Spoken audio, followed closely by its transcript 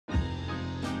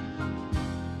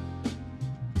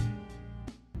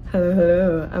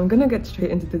Hello. I'm gonna get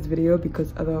straight into this video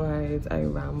because otherwise I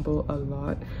ramble a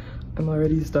lot. I'm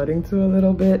already starting to a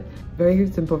little bit. Very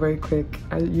simple, very quick.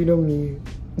 You know me,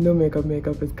 no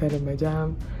makeup is kind of my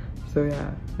jam. So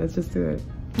yeah, let's just do it.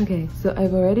 Okay, so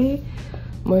I've already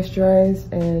moisturized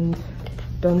and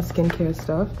done skincare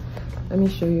stuff. Let me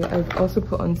show you. I've also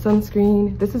put on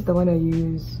sunscreen. This is the one I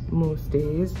use most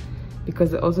days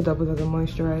because it also doubles as a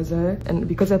moisturizer, and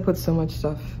because I put so much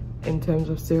stuff in terms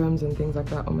of serums and things like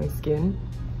that on my skin,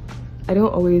 I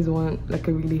don't always want like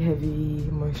a really heavy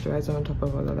moisturizer on top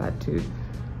of all of that too.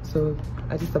 So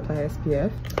I just apply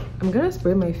SPF. I'm gonna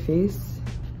spray my face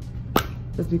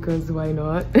just because why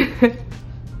not?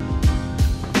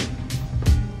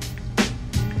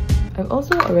 I've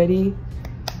also already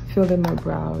filled in my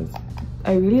brows.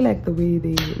 I really like the way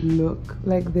they look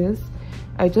like this.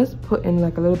 I just put in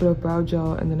like a little bit of brow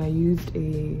gel and then I used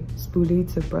a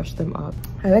spoolie to brush them up.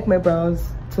 I like my brows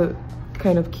to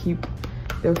kind of keep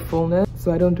their fullness,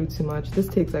 so I don't do too much. This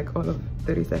takes like all of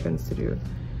 30 seconds to do.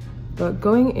 But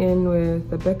going in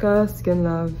with the Becca Skin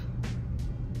Love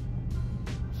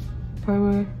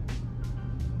primer,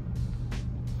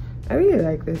 I really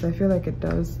like this. I feel like it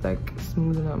does like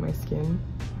smoothen out my skin.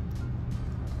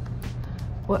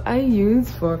 What I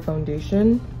use for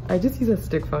foundation, I just use a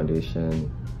stick foundation.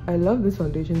 I love this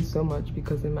foundation so much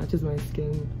because it matches my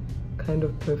skin kind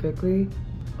of perfectly.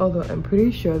 Although I'm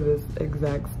pretty sure this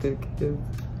exact stick is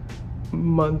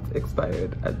months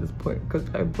expired at this point because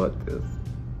I bought this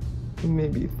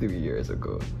maybe 3 years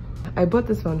ago. I bought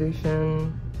this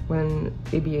foundation when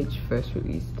ABH first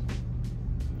released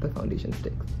the foundation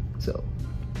sticks. So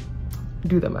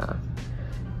do the math.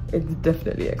 It's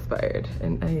definitely expired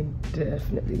and I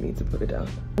definitely need to put it down.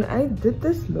 When I did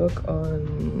this look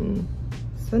on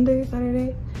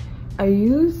Saturday, I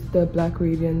used the Black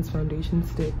Radiance foundation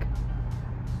stick,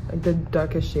 like the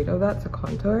darkest shade of that, to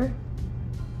contour.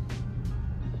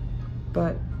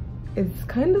 But it's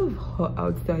kind of hot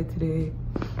outside today,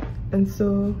 and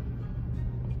so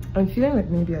I'm feeling like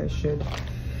maybe I should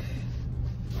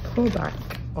pull back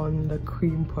on the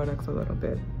cream products a little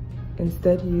bit.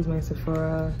 Instead, use my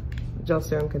Sephora Gel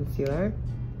Serum Concealer.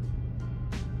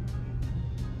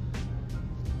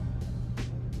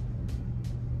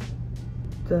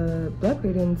 The Black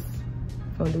Radiance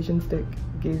foundation stick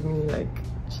gave me like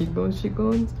cheekbones.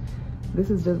 This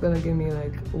is just gonna give me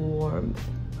like warmth.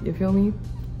 You feel me?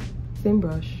 Same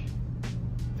brush.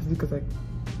 Just because like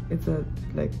it's a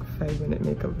like 5-minute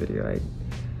makeup video.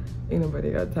 Ain't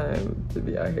nobody got time to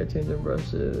be out here changing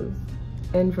brushes.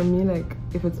 And for me, like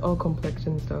if it's all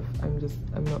complexion stuff,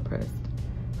 I'm not pressed.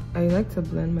 I like to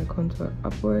blend my contour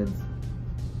upwards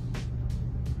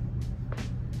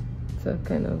to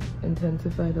kind of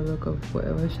intensify the look of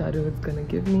whatever shadow it's gonna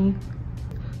give me.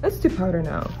 Let's do powder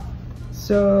now.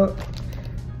 So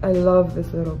I love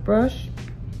this little brush.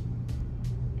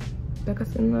 Becca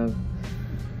Skin Love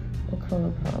or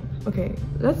Colourpop. Okay,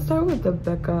 let's start with the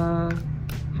Becca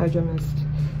Hydra Mist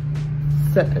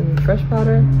Set and Refresh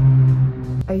powder.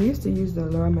 I used to use the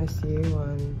Laura Mercier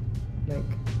one like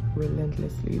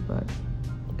relentlessly, but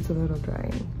it's a little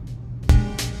drying.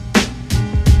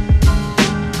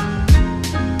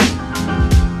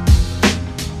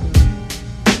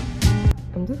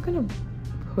 I'm just gonna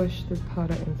push this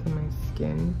powder into my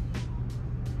skin,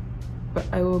 but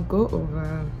I will go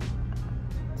over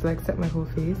to like set my whole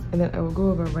face, and then I will go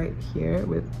over right here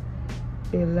with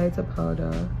a lighter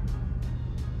powder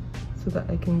so that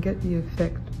I can get the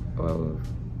effect of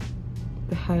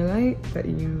the highlight that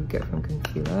you get from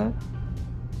concealer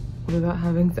without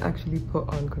having to actually put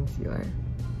on concealer.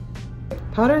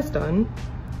 Powder is done.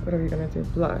 What are we gonna do?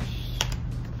 Blush.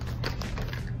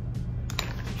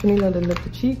 Trini London Lip to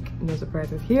Cheek, no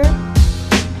surprises here.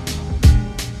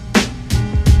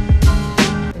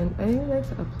 And I like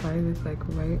to apply this like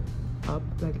right up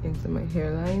like into my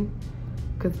hairline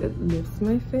because it lifts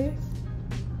my face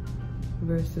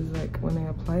versus like when I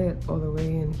apply it all the way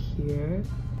in here,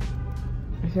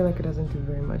 I feel like it doesn't do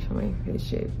very much for my face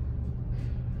shape.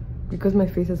 Because my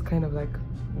face is kind of like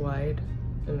wide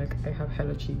and like I have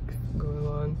hella cheeks going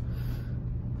on,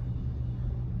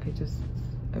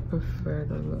 I prefer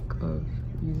the look of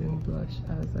using blush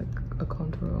as like a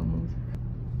contour almost.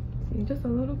 See, just a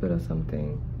little bit of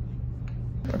something.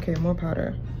 Okay, more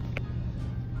powder.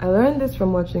 I learned this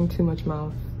from watching Too Much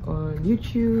Mouth on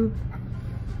YouTube.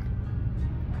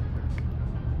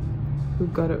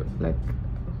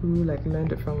 Who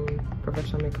learned it from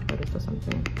professional makeup artist or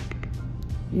something.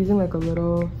 Using like a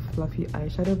little fluffy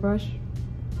eyeshadow brush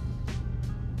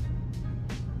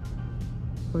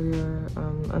for your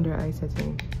under eye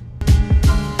setting.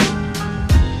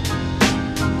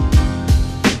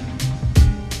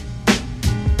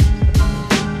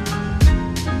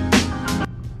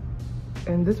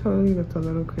 And this probably looks a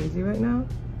little crazy right now,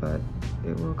 but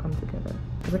it will come together.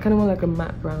 Because I kind of want like a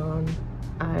matte brown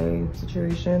eye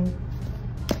situation.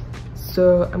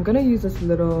 So I'm gonna use this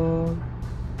little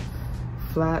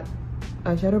flat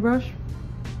eyeshadow brush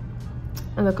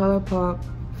and the Colourpop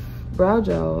brow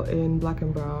gel in black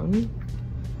and brown.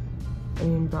 I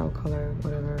mean brow color,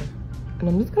 whatever. And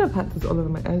I'm just gonna pat this all over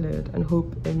my eyelid and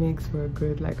hope it makes for a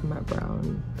good like matte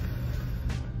brown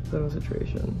little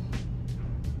situation.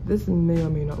 This may or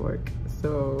may not work,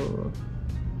 so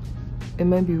it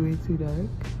might be way too dark.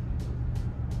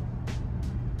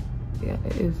 Yeah,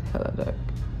 it is hella dark,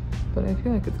 but I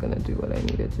feel like it's gonna do what I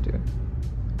need it to do.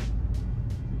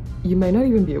 You might not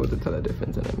even be able to tell a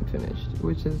difference when I'm finished,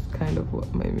 which is kind of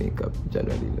what my makeup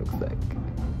generally looks like.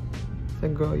 It's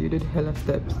like, girl, you did hella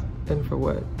steps, and for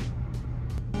what?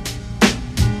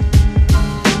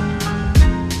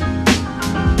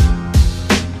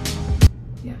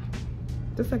 Yeah,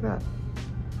 just like that.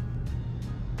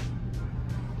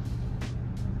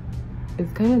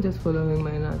 It's kind of just following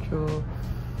my natural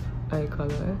eye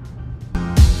color.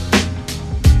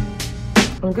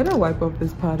 I'm gonna wipe off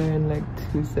this powder in like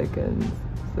 2 seconds.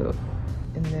 So,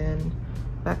 and then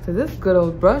back to this good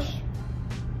old brush.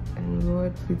 And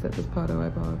Lord, please let this powder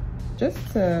wipe off. Just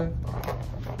to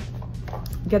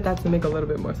get that to make a little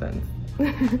bit more sense.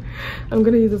 I'm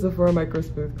gonna use a Sephora Micro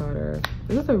Smooth powder.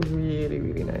 This is a really,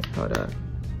 really nice powder.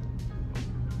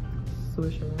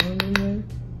 Swish around in there.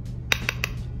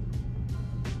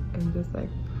 And just like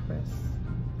press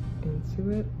into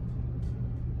it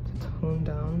to tone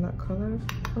down that color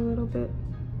a little bit,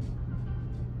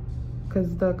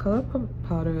 because the Colourpop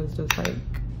powder is just like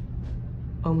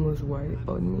almost white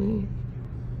on me,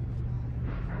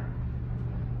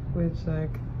 which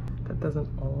like that doesn't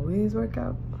always work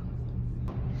out.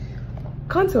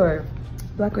 Contour,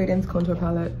 Black Radiance contour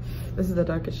palette. This is the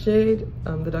darkest shade,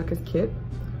 the darkest kit.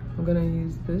 I'm gonna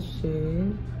use this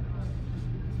shade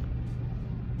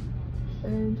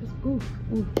and just oof,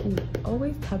 oof, oof.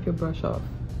 Always tap your brush off.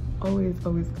 Always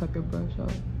tap your brush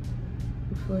off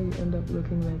before you end up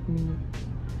looking like me.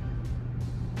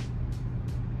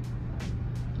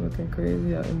 Looking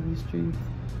crazy out in these streets.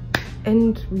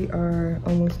 And we are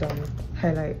almost done.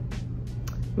 Highlight.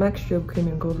 MAC Strobe Cream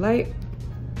and Gold Light.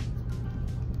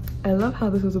 I love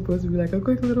how this was supposed to be like a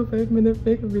quick little 5-minute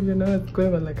makeup video. Now it's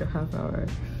going on like a half hour.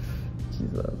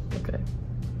 Jesus, okay.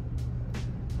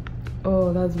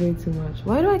 Oh, that's way too much.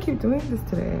 Why do I keep doing this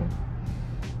today?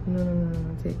 No,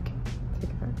 take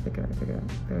it back.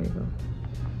 There you go.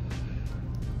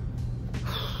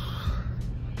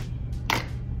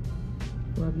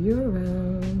 Rub you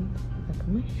around, back of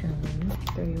my hand.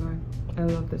 There you are. I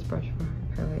love this brush for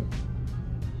highlight.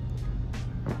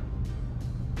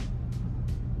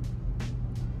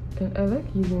 And I like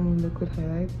using liquid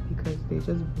highlights because they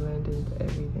just blend into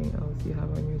everything else you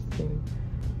have on your skin.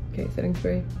 Okay, setting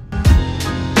spray.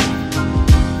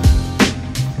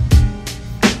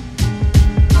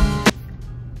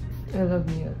 I love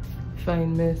me a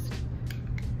fine mist.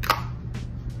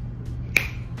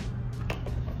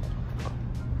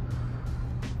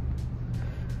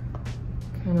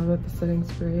 Kind of let the setting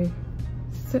spray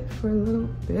sit for a little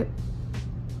bit.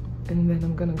 And then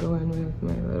I'm gonna go in with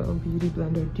my little Beauty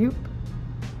Blender dupe.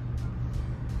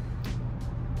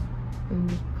 And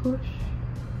just push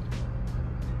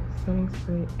setting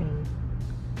spray in.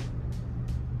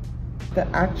 The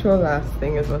actual last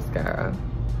thing is mascara.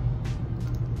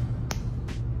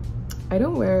 I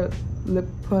don't wear lip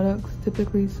products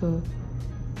typically, so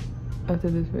after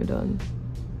this we're done.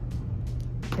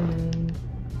 And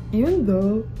even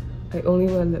though I only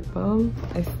wear lip balm,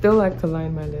 I still like to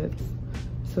line my lips.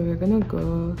 So we're gonna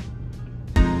go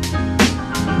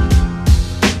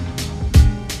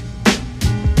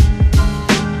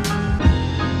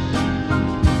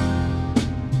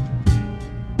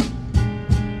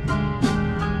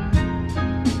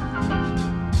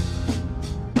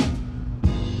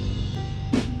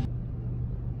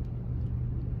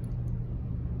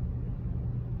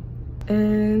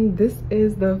and this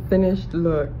is the finished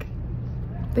look.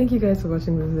 Thank you guys for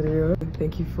watching this video.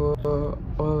 Thank you for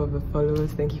all of the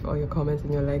followers. Thank you for all your comments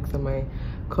and your likes on my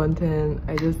content.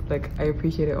 I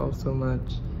appreciate it all so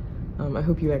much. I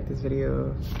hope you like this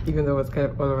video, even though it's kind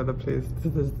of all over the place.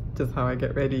 This is just how I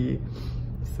get ready.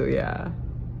 So yeah,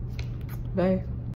 bye.